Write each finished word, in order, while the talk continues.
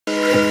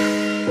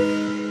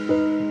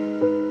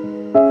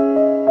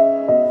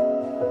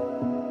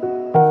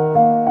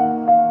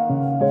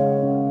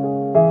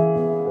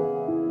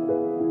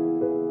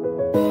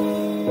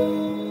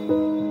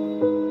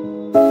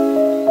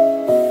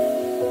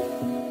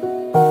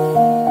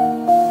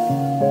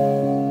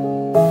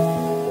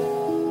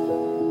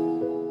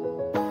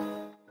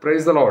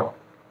Praise the Lord.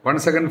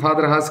 Once again,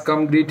 Father has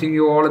come greeting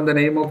you all in the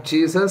name of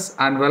Jesus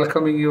and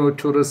welcoming you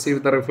to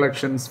receive the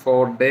reflections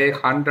for day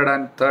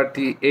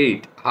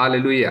 138.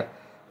 Hallelujah.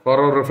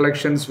 For our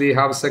reflections, we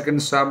have 2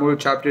 Samuel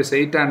chapters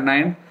 8 and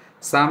 9,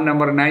 Psalm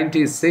number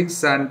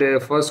 96 and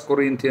 1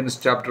 Corinthians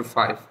chapter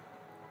 5.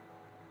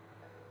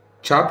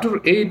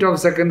 Chapter 8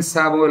 of 2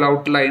 Samuel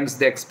outlines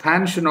the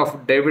expansion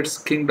of David's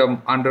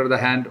kingdom under the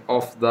hand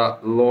of the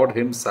Lord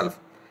himself.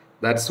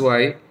 That's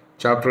why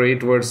chapter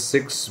 8 verse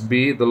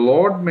 6b, the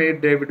Lord made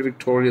David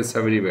victorious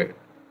everywhere.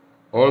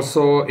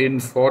 Also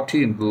in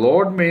 14, the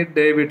Lord made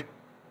David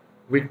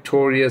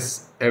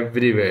victorious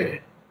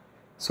everywhere.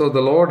 So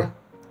the Lord,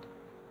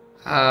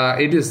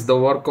 it is the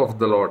work of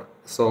the Lord.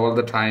 So all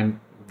the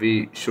time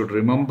we should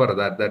remember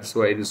that. That's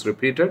why it is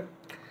repeated.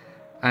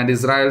 And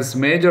Israel's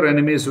major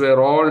enemies were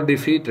all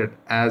defeated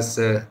as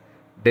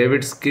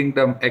David's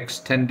kingdom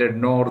extended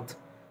north,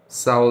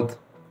 south,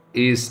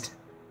 east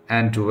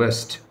and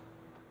west.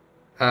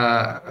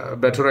 A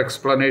better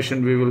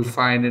explanation we will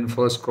find in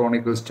 1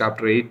 Chronicles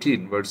chapter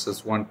 18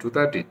 verses 1 to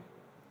 13.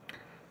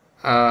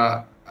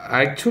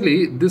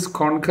 Actually, this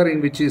conquering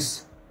which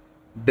is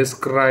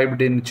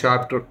described in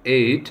chapter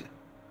 8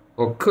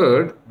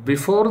 occurred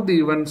before the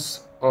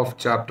events of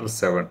chapter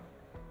 7.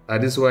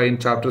 That is why in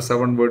chapter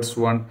 7 verse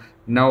 1,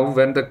 now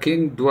when the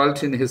king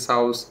dwelt in his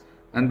house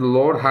and the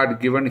Lord had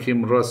given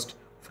him rest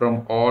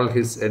from all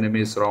his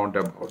enemies round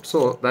about.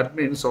 So that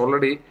means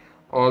already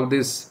all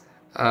this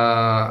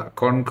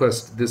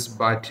conquest, this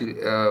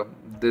battle,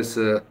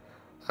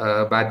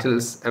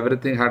 battles,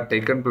 everything had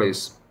taken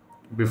place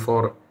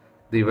before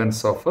the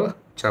events of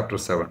chapter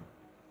 7.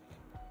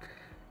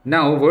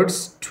 Now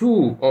verse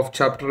 2 of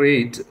chapter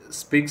 8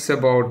 speaks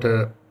about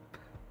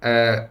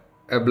a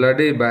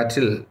bloody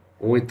battle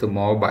with the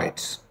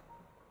Moabites.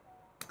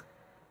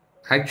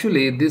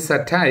 Actually, this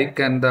attack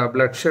and the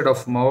bloodshed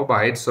of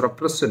Moabites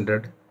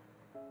represented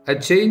a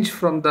change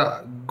from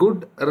the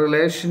good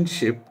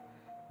relationship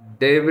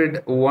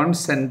David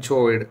once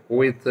enjoyed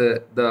with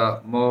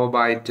the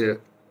Moabite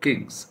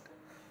kings.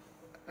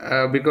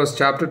 Because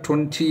chapter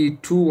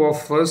 22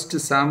 of 1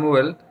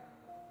 Samuel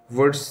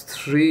verse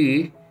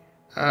 3,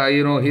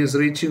 he is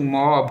reaching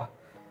Moab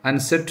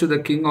and said to the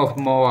king of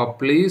Moab,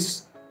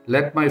 please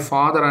let my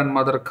father and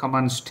mother come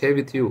and stay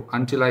with you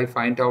until I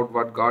find out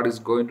what God is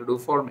going to do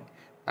for me.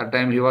 At that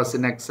time he was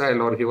in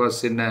exile or he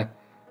was in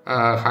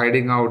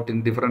hiding out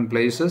in different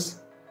places.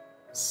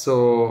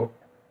 So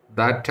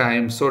that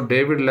time, so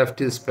David left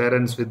his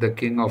parents with the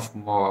king of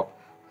Moab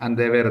and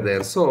they were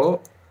there.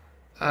 So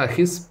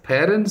his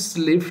parents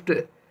lived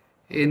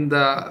with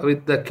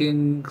the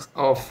king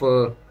of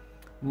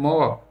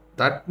Moab.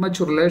 That much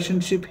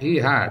relationship he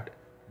had.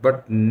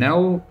 But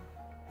now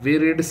we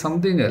read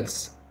something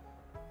else.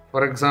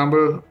 For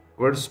example,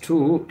 verse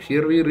 2,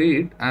 here we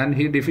read, and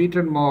he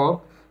defeated Moab,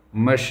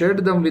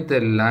 measured them with a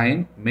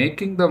line,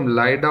 making them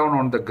lie down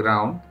on the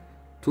ground.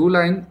 2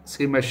 lines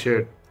he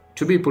measured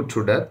to be put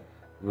to death,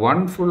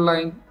 1 full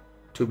line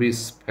to be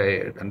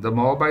spared. And the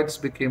Moabites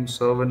became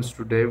servants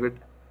to David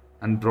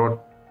and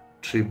brought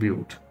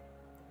tribute.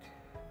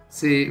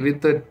 See,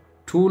 with the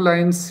 2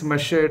 lines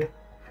measured,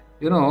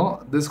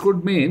 this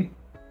could mean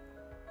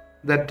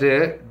that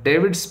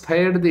David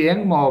spared the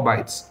young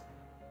Moabites,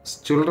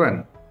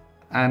 children,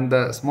 and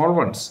the small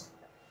ones,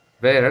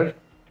 where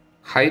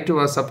height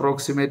was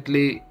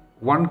approximately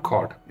 1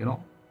 cord,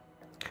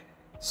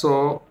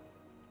 So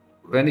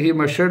when he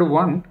measured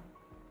 1,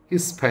 he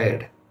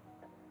spared.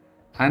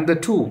 And the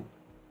 2,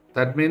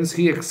 that means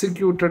he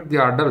executed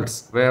the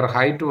adults, where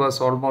height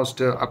was almost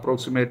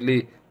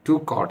approximately 2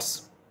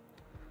 cords.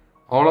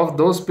 All of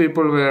those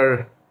people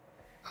were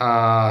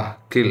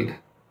killed,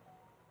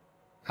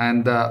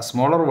 and the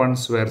smaller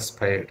ones were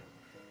spared.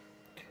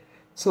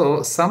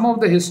 So some of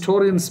the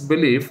historians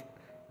believe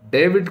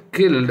David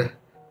killed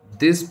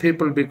these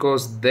people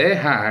because they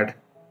had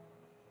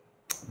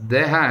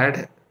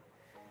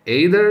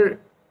either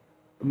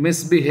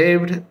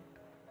misbehaved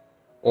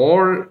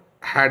or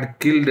had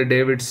killed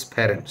David's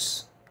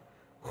parents,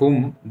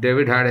 whom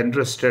David had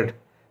entrusted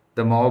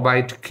the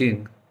Moabite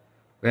king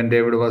when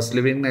David was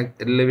living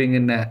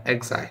in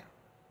exile.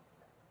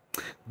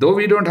 Though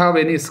we don't have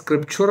any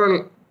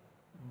scriptural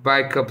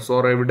backups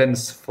or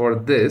evidence for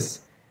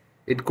this,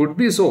 it could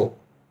be so,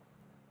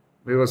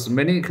 because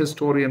many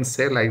historians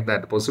say like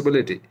that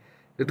possibility.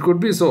 It could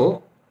be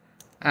so,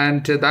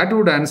 and that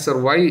would answer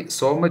why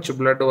so much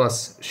blood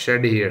was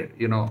shed here,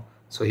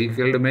 So he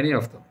killed many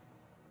of them.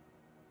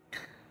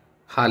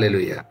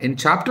 Hallelujah. In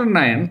chapter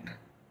 9,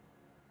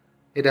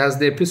 it has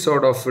the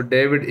episode of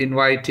David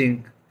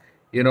inviting,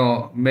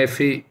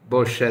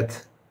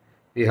 Mephibosheth.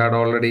 We had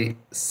already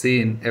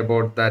seen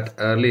about that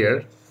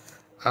earlier.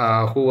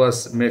 Who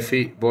was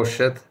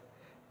Mephibosheth?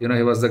 He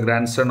was the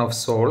grandson of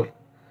Saul,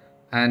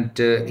 and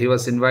he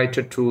was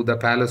invited to the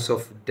palace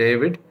of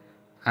David,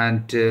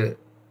 and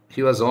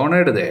he was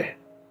honored there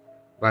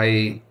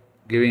by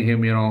giving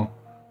him,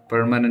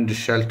 permanent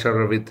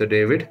shelter with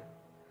David.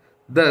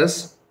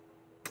 Thus,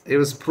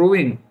 David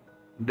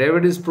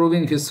is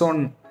proving his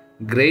own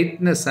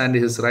greatness and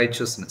his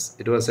righteousness.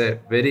 It was a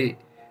very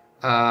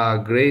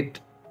a great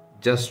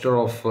gesture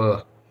of,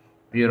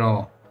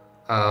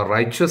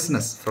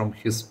 righteousness from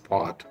his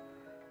part,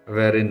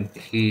 wherein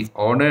he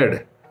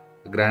honored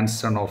the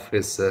grandson of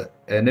his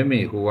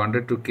enemy who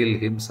wanted to kill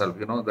himself,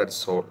 that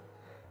Saul.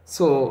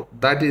 So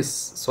that is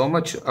so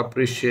much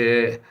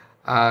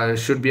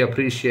should be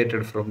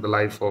appreciated from the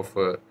life of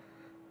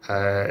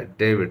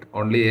David.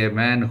 Only a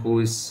man who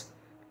is,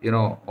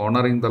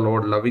 honoring the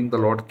Lord, loving the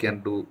Lord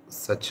can do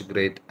such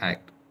great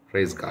act.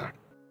 Praise God.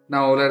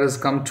 Now let us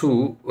come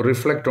to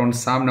reflect on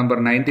Psalm number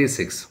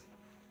 96.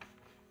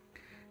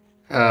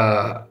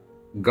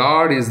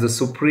 God is the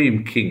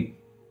supreme king.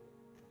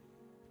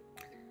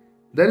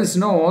 There is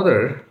no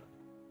other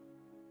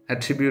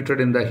attributed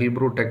in the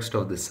Hebrew text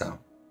of this psalm.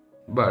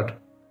 But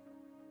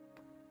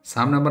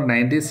Psalm number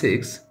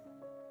 96,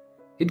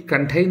 it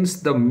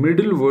contains the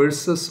middle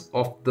verses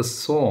of the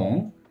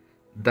song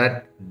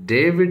that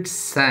David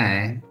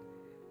sang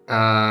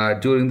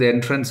during the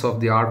entrance of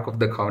the Ark of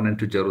the Covenant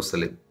to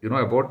Jerusalem.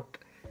 About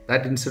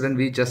that incident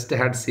we just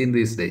had seen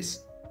these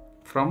days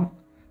from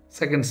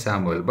 2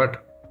 Samuel.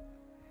 But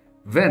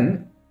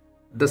when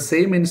the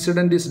same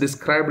incident is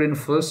described in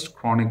 1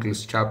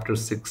 Chronicles chapter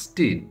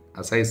 16,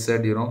 as I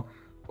said,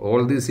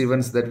 all these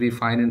events that we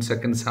find in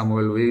 2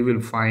 Samuel, we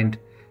will find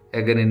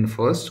again in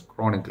 1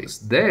 Chronicles.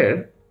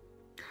 There,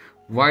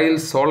 while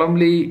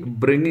solemnly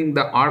bringing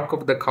the Ark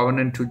of the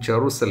Covenant to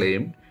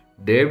Jerusalem,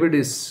 David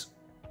is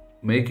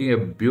making a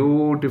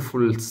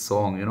beautiful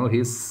song.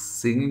 He's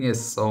singing a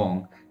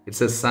song. It's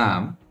a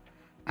psalm.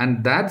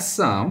 And that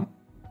psalm,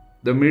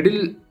 the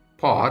middle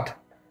part,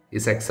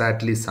 is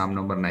exactly Psalm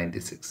number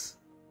 96.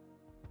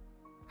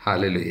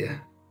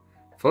 Hallelujah.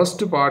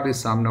 First part is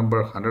Psalm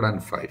number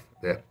 105.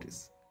 There it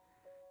is.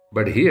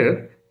 But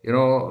here,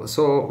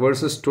 so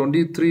verses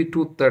 23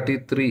 to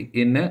 33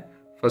 in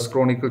 1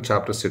 Chronicle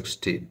chapter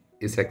 16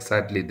 is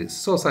exactly this.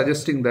 So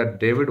suggesting that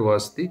David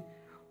was the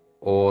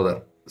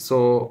author.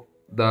 So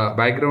the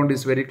background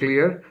is very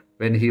clear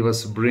when he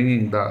was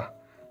bringing the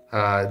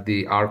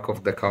Ark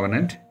of the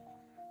Covenant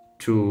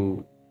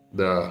to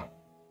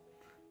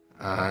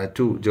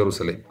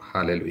Jerusalem.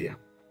 Hallelujah.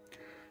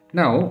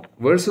 Now,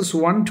 verses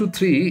 1 to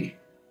 3,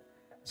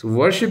 so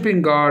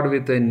worshiping God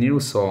with a new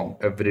song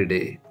every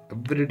day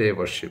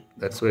worship.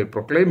 That's why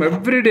proclaim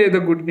every day the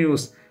good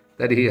news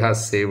that He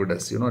has saved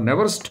us.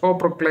 Never stop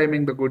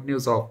proclaiming the good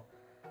news of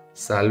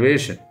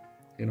salvation.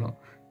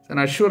 It's an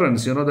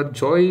assurance, that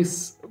joy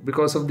is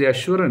because of the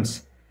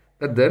assurance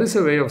that there is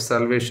a way of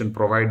salvation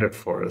provided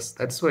for us.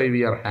 That's why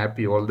we are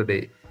happy all the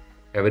day,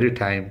 every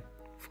time,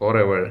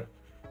 forever,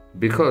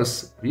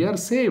 because we are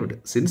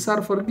saved. Sins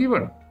are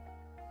forgiven.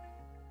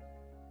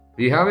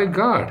 We have a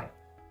God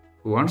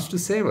who wants to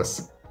save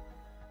us.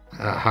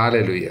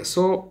 Hallelujah.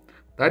 So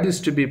that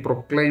is to be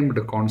proclaimed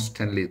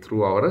constantly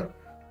through our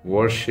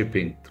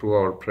worshipping, through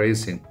our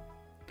praising.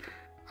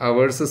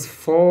 Verses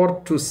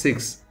 4 to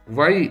 6.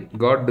 Why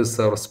God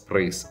deserves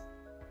praise?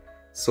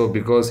 So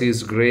because He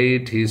is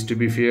great, He is to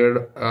be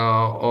feared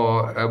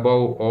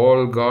above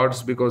all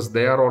gods, because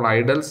they are all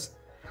idols.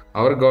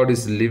 Our God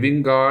is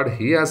living God.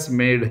 He has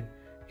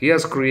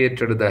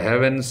created the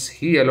heavens.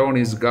 He alone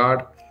is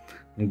God.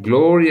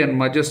 Glory and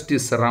majesty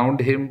surround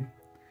Him.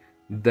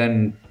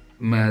 Then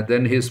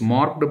He is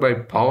marked by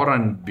power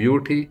and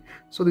beauty.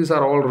 So these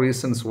are all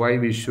reasons why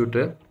we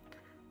should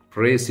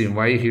praise Him,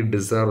 why He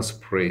deserves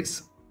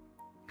praise.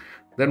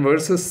 Then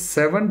verses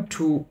 7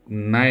 to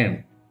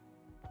 9.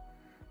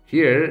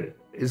 Here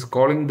is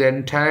calling the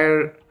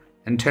entire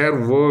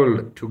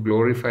world to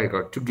glorify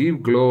God, to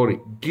give glory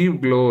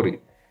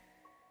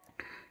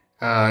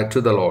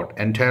to the Lord.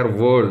 Entire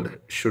world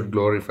should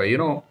glorify.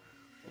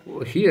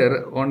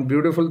 Here one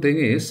beautiful thing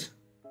is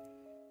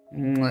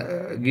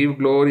give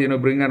glory,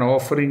 bring an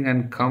offering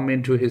and come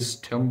into His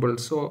temple.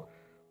 So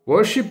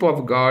worship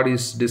of God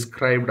is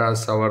described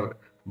as our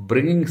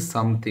bringing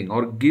something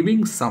or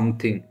giving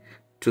something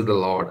to the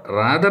Lord,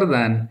 rather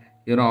than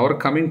our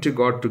coming to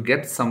God to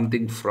get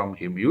something from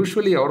Him.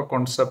 Usually our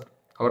concept,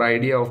 our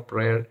idea of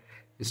prayer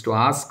is to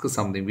ask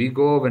something. We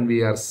go when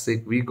we are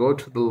sick. We go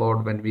to the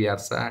Lord when we are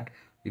sad.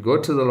 We go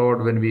to the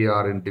Lord when we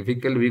are in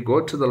difficulty. We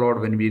go to the Lord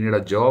when we need a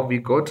job. We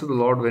go to the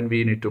Lord when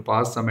we need to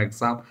pass some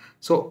exam.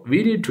 So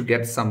we need to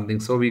get something,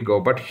 so we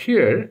go. But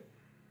here,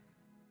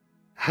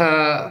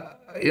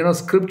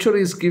 Scripture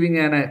is giving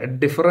a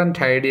different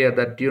idea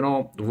that,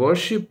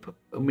 worship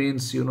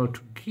means,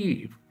 to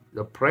give.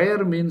 The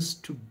prayer means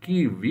to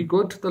give. We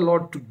go to the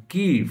Lord to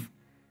give.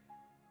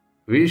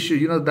 We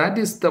should, that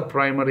is the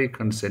primary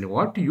concern.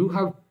 What you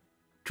have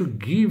to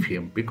give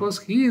Him, because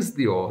He is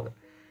the author.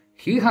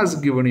 He has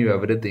given you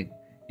everything.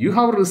 You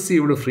have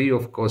received free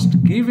of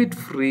cost. Give it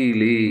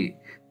freely.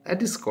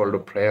 That is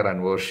called prayer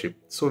and worship.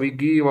 So we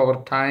give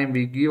our time,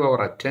 we give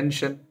our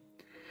attention,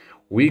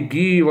 we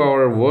give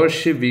our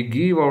worship, we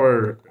give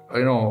our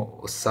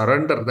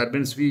surrender. That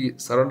means we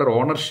surrender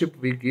ownership,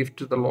 we give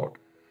to the Lord.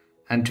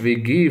 And we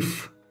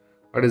give,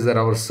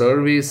 our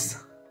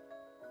service,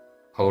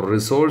 our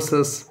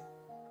resources,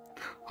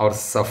 our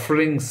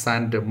sufferings,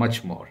 and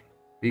much more.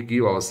 We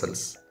give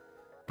ourselves.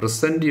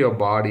 Present your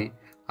body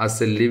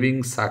as a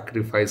living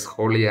sacrifice,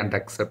 holy and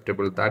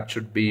acceptable. That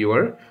should be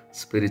your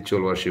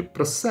spiritual worship.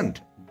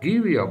 Present,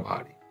 give your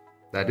body.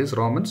 That is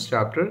Romans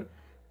chapter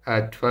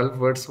 12,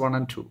 verse 1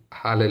 and 2.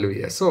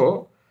 Hallelujah.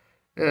 So,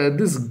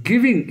 this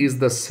giving is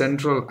the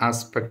central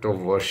aspect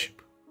of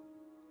worship.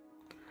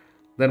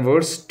 Then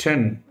verse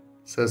 10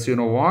 says,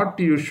 what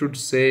you should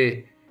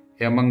say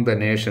among the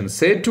nations.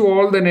 Say to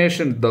all the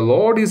nations, the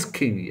Lord is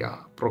King. Yeah,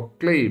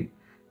 proclaim,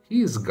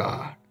 He is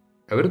God.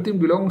 Everything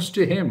belongs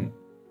to Him.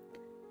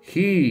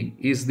 He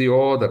is the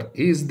author.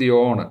 He is the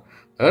owner.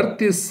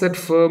 Earth is set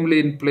firmly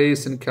in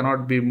place and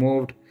cannot be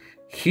moved.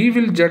 He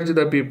will judge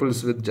the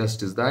peoples with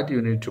justice. That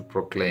you need to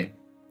proclaim.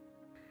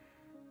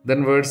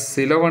 Then verse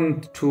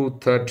 11 to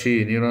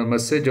 13,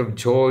 message of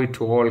joy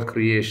to all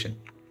creation.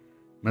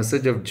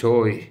 Message of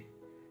joy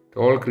to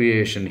all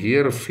creation.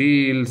 Here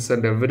fields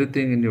and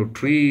everything in you,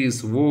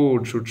 trees,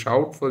 wood should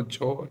shout for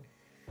joy.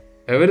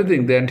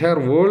 Everything, the entire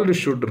world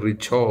should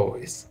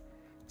rejoice.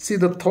 See,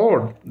 the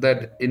thought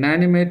that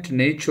inanimate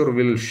nature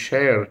will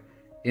share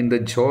in the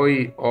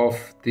joy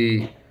of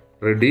the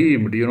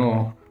redeemed,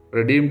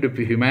 redeemed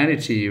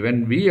humanity.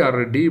 When we are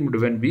redeemed,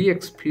 when we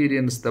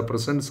experience the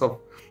presence of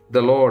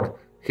the Lord,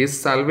 His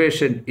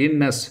salvation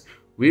in us,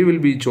 we will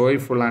be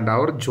joyful, and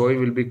our joy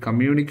will be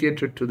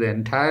communicated to the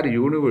entire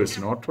universe,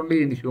 not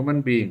only in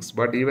human beings,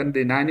 but even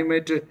the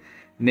inanimate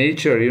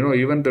nature,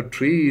 even the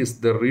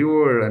trees, the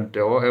river, and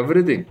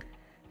everything.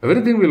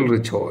 Everything will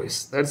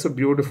rejoice. That's a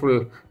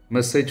beautiful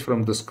message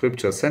from the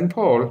scripture. St.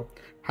 Paul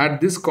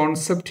had this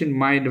concept in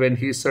mind when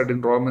he said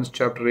in Romans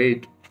chapter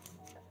 8,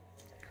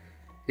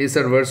 he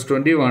said, verse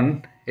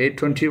 21,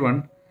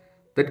 8:21,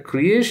 that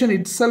creation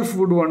itself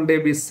would one day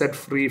be set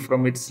free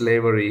from its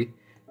slavery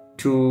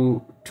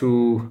to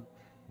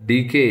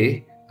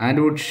decay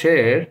and would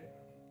share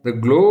the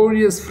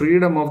glorious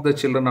freedom of the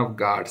children of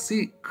God.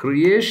 See,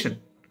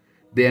 creation,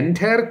 the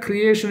entire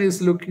creation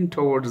is looking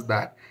towards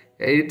that.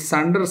 It's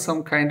under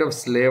some kind of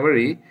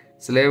slavery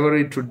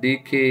to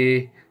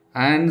decay,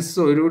 and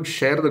so it would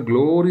share the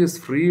glorious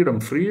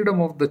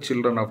freedom of the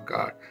children of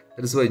God.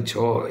 That is why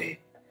joy,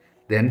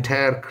 the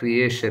entire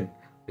creation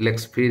will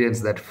experience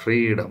that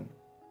freedom.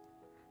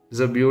 It's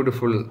a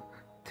beautiful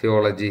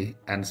theology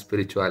and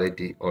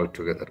spirituality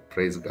altogether.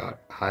 Praise God.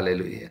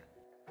 Hallelujah.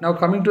 Now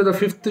coming to the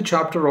 5th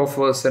chapter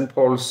of St.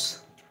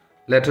 Paul's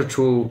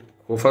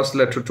first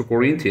letter to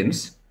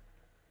Corinthians.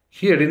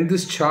 Here in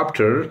this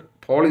chapter,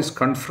 Paul is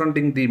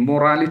confronting the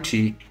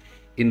immorality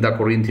in the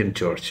Corinthian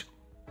church.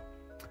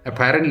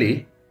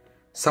 Apparently,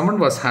 someone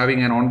was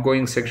having an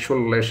ongoing sexual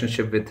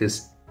relationship with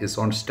his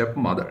own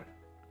stepmother.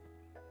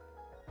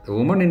 The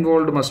woman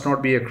involved must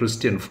not be a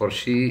Christian, for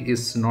she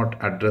is not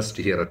addressed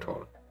here at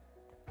all.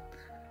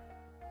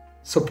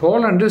 So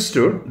Paul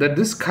understood that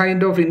this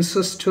kind of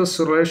incestuous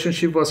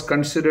relationship was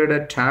considered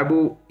a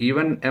taboo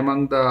even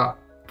among the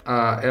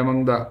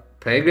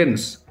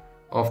pagans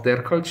of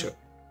their culture.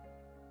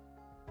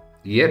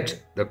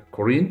 Yet the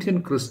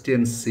Corinthian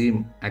Christians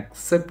seem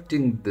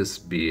accepting this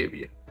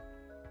behavior.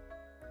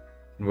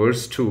 In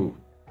verse 2,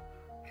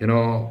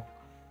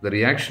 the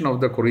reaction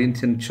of the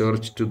Corinthian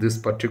church to this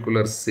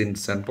particular sin,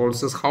 St. Paul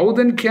says, how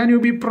then can you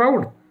be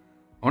proud?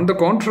 On the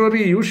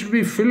contrary, you should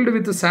be filled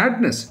with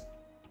sadness.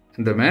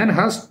 And the man who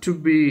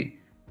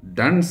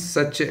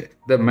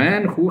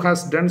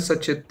has done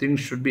such a thing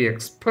should be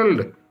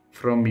expelled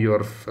from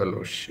your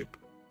fellowship.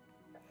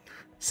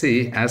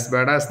 See, as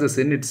bad as the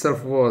sin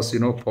itself was,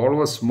 Paul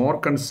was more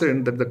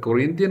concerned that the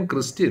Corinthian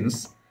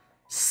Christians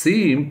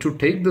seemed to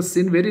take the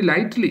sin very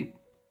lightly.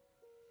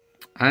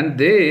 And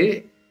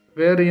they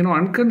were,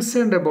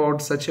 unconcerned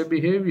about such a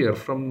behavior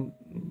from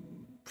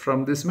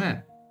this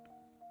man.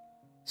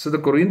 So the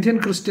Corinthian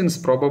Christians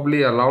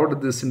probably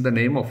allowed this in the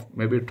name of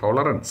maybe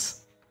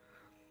tolerance.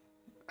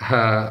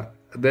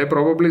 They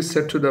probably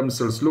said to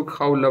themselves, look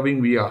how loving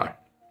we are.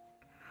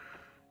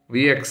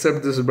 We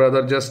accept this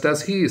brother just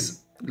as he is.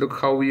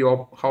 Look how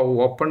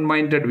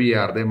open-minded we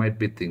are, they might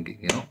be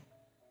thinking,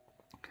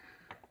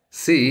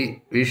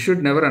 See, we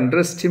should never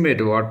underestimate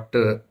what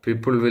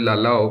people will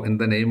allow in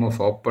the name of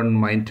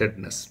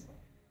open-mindedness.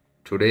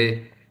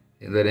 Today,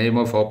 in the name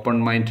of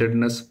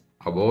open-mindedness,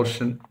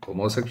 abortion,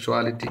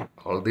 homosexuality,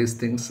 all these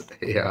things,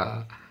 they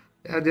are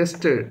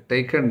just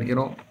taken,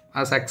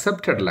 as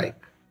accepted like.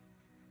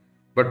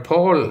 But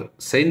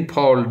Saint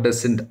Paul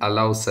doesn't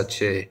allow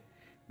such a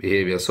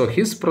behavior. So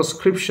his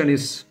prescription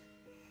is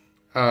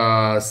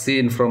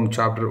seen from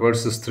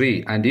verses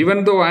 3. And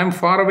even though I am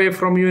far away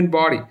from you in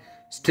body,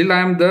 still I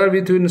am there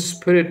with you in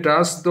spirit,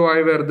 as though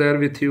I were there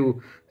with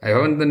you. I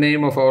have in the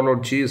name of our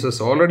Lord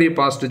Jesus already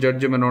passed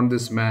judgment on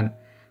this man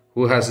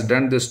who has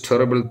done this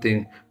terrible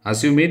thing.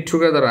 As you meet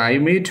together, I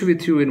meet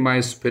with you in my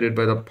spirit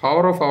by the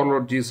power of our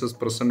Lord Jesus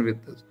present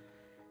with us.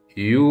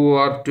 You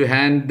are to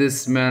hand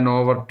this man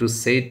over to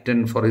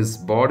Satan for his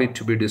body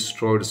to be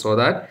destroyed, so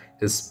that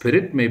his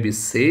spirit may be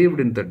saved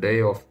in the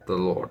day of the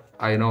Lord.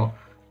 I know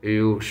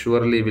you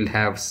surely will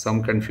have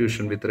some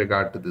confusion with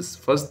regard to this.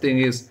 First thing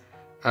is,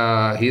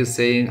 he is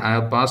saying, I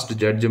have passed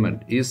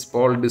judgment. Is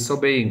Paul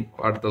disobeying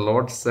what the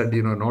Lord said,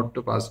 not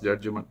to pass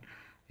judgment?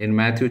 In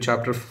Matthew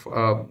chapter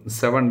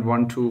 7,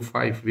 1 to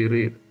 5, we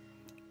read,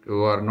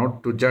 "You are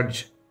not to judge."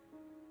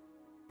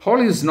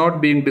 Paul is not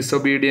being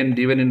disobedient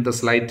even in the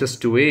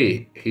slightest way.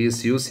 He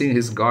is using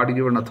his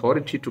God-given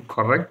authority to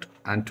correct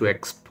and to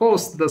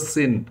expose the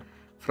sin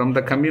from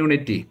the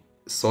community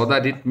so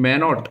that it may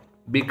not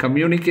be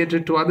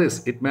communicated to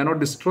others. It may not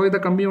destroy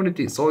the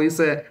community. So it's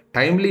a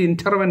timely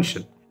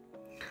intervention.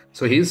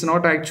 So he is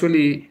not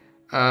actually,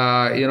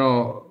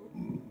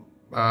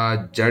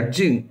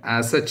 judging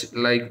as such,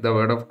 like the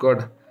word of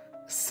God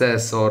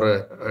says, or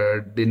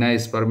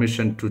denies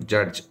permission to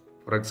judge.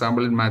 For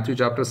example, in Matthew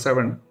chapter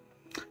 7,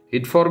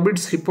 it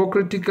forbids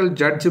hypocritical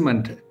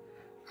judgment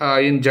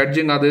in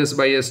judging others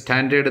by a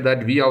standard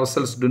that we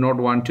ourselves do not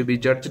want to be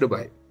judged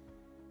by.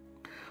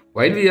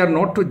 While we are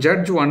not to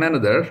judge one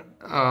another,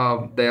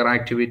 their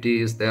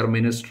activities, their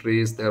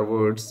ministries, their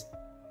words,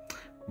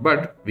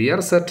 but we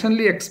are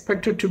certainly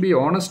expected to be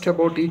honest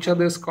about each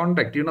other's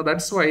conduct.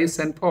 That's why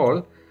St.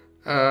 Paul,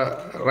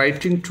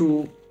 writing to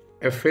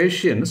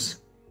Ephesians,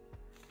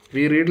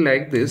 we read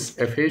like this,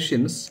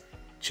 Ephesians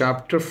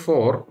chapter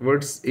 4,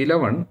 verse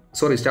 11,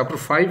 chapter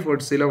 5,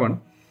 verse 11,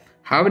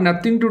 "Have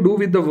nothing to do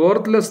with the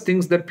worthless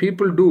things that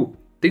people do,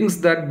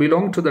 things that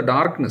belong to the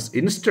darkness.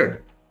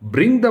 Instead,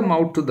 bring them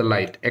out to the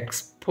light,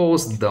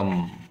 expose them."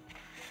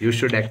 You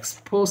should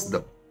expose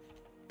them.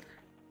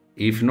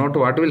 If not,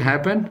 what will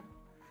happen?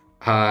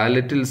 A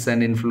little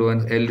sin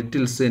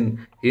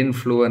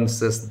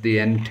influences the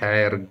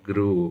entire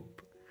group.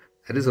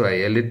 That is why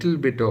a little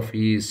bit of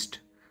yeast,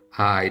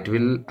 it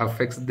will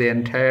affect the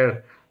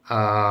entire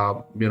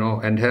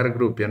entire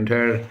group,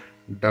 entire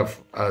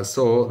duff.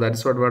 So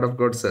that's what word of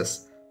God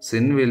says.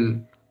 Sin will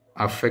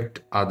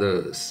affect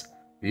others.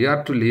 We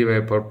are to live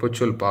a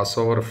perpetual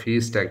Passover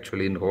feast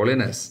actually in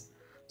holiness.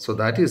 So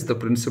that is the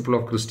principle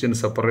of Christian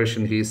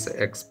separation he is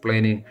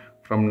explaining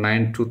from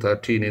 9 to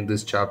 13 in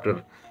this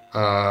chapter.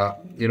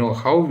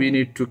 How we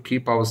need to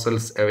keep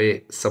ourselves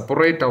away,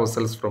 separate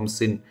ourselves from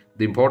sin,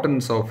 the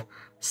importance of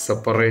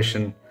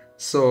separation.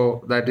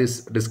 So that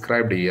is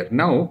described here.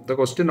 Now, the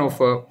question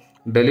of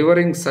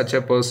delivering such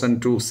a person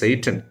to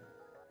Satan.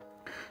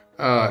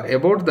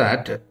 About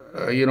that,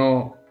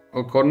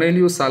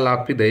 Cornelius a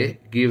Lapide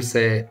gives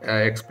a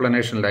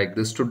explanation like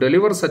this: to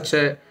deliver such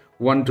a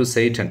one to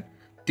Satan.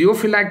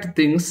 Theophylact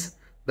thinks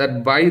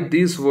that by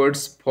these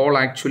words, Paul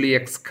actually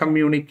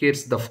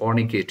excommunicates the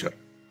fornicator.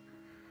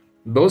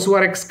 Those who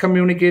are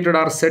excommunicated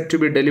are said to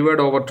be delivered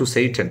over to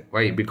Satan.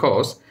 Why?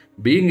 Because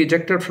being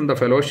ejected from the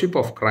fellowship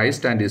of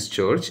Christ and his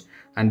church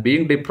and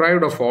being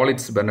deprived of all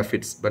its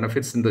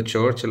benefits in the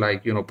church,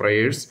 like,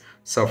 prayers,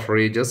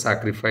 suffrages,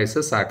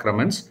 sacrifices,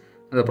 sacraments,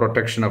 the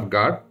protection of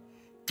God,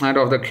 and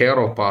of the care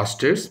of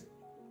pastors,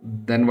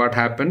 then what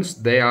happens?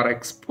 They are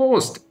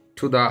exposed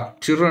to the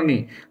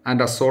tyranny and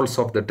assaults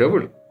of the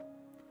devil,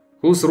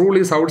 whose rule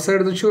is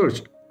outside the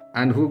church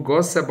and who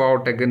goes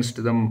about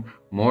against them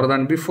more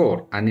than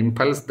before and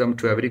impels them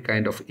to every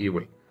kind of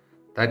evil.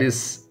 That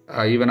is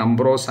even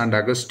Ambrose and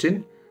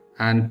Augustine,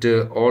 and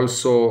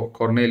also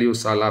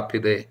Cornelius a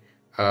Lapide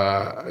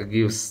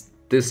gives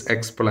this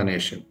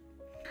explanation.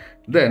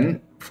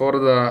 Then for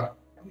the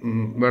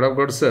word of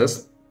God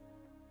says,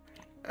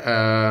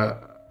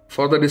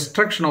 for the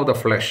destruction of the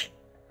flesh,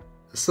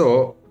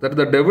 so that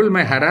the devil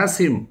may harass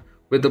him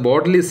with the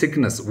bodily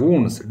sickness,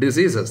 wounds,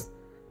 diseases,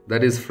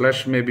 that his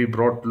flesh may be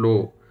brought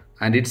low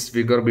and its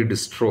vigor be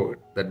destroyed,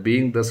 that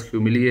being thus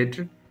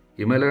humiliated,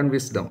 he may learn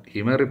wisdom,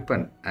 he may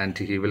repent, and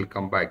he will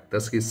come back.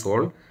 Thus his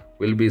soul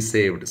will be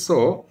saved.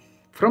 So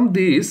from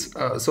these,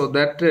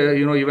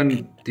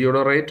 even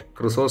Theodorate,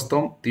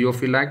 Chrysostom,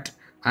 Theophylact,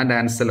 and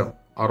Anselm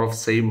are of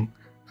same,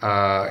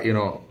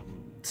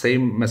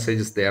 same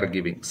messages they are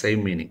giving,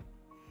 same meaning.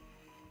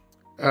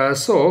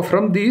 So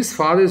from these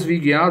fathers we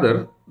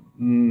gather,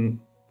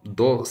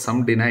 though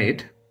some deny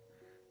it,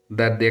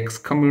 that the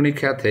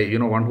excommunicate,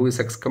 one who is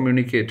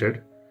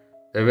excommunicated,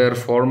 they were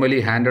formally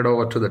handed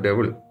over to the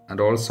devil and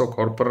also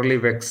corporally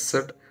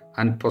vexed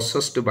and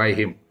possessed by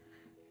him,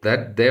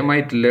 that they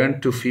might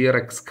learn to fear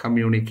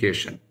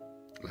excommunication.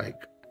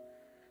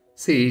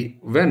 See,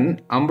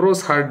 when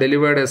Ambrose had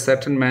delivered a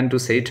certain man to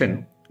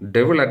Satan,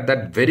 devil at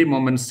that very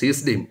moment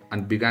seized him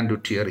and began to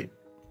tear him.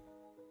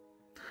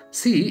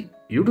 See,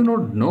 you do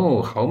not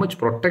know how much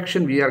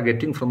protection we are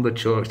getting from the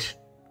church.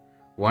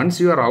 Once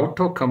you are out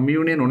of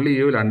communion, only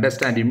you will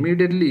understand.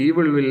 Immediately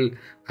evil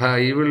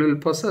will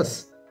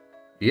possess.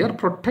 We are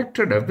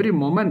protected every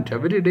moment,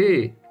 every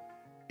day,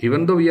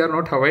 even though we are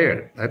not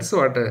aware. That's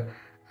what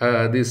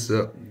these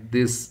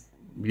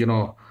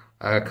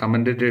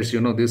commentators,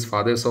 these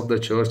fathers of the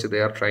church, they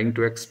are trying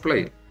to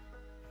explain.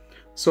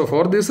 So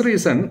for this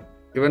reason,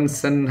 even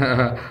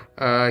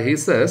he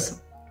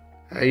says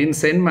in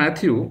St.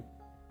 Matthew,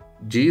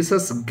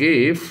 Jesus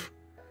gave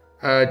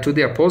to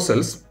the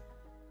apostles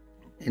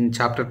in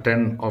chapter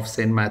 10 of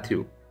St.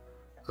 Matthew.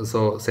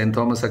 So St.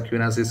 Thomas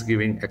Aquinas is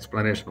giving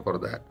explanation for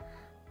that.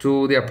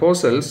 To the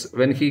apostles,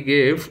 when he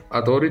gave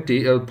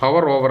authority,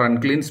 power over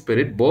unclean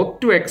spirit,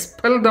 both to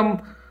expel them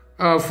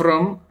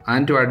from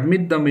and to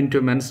admit them into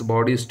men's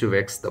bodies to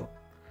vex them.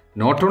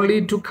 Not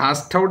only to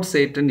cast out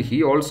Satan,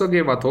 he also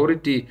gave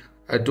authority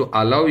to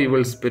allow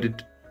evil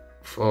spirit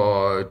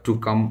to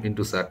come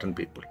into certain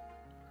people.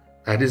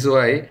 That is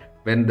why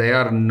when they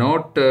are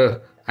not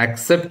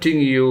accepting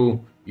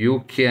you,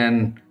 you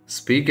can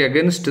speak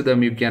against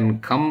them. You can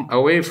come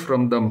away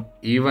from them.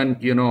 Even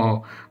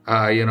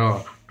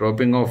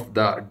dropping off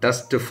the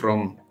dust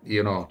from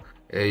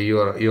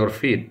your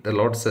feet. The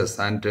Lord says,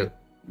 and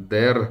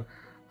their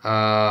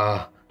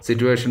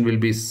situation will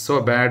be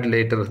so bad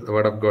later. The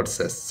Word of God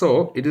says.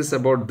 So it is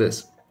about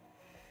this.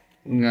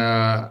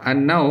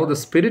 And now the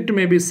spirit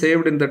may be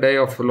saved in the day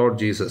of the Lord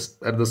Jesus,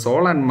 that the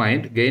soul and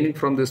mind gaining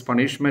from this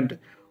punishment,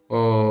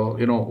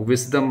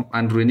 wisdom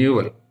and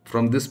renewal.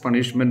 From this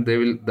punishment, they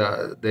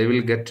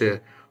will get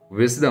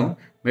wisdom,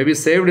 may be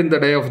saved in the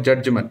day of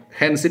judgment.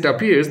 Hence, it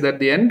appears that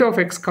the end of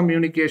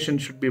excommunication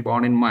should be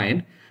borne in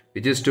mind,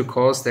 which is to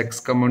cause the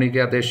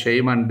excommunicate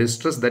shame and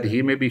distress, that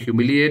he may be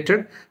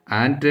humiliated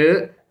and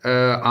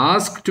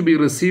ask to be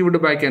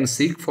received back and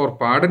seek for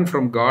pardon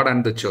from God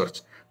and the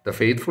church. The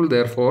faithful,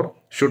 therefore,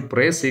 should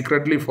pray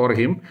secretly for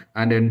him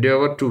and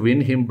endeavor to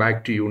win him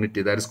back to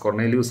unity. That is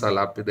Cornelius a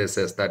Lapide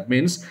says. That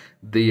means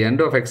the end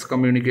of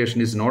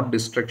excommunication is not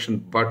destruction,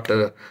 but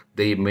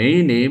the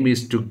main aim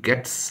is to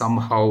get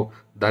somehow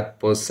that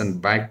person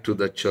back to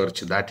the church.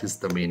 That is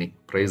the meaning.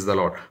 Praise the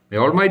Lord. May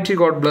Almighty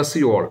God bless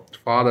you all,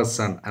 Father,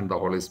 Son, and the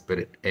Holy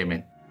Spirit.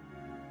 Amen.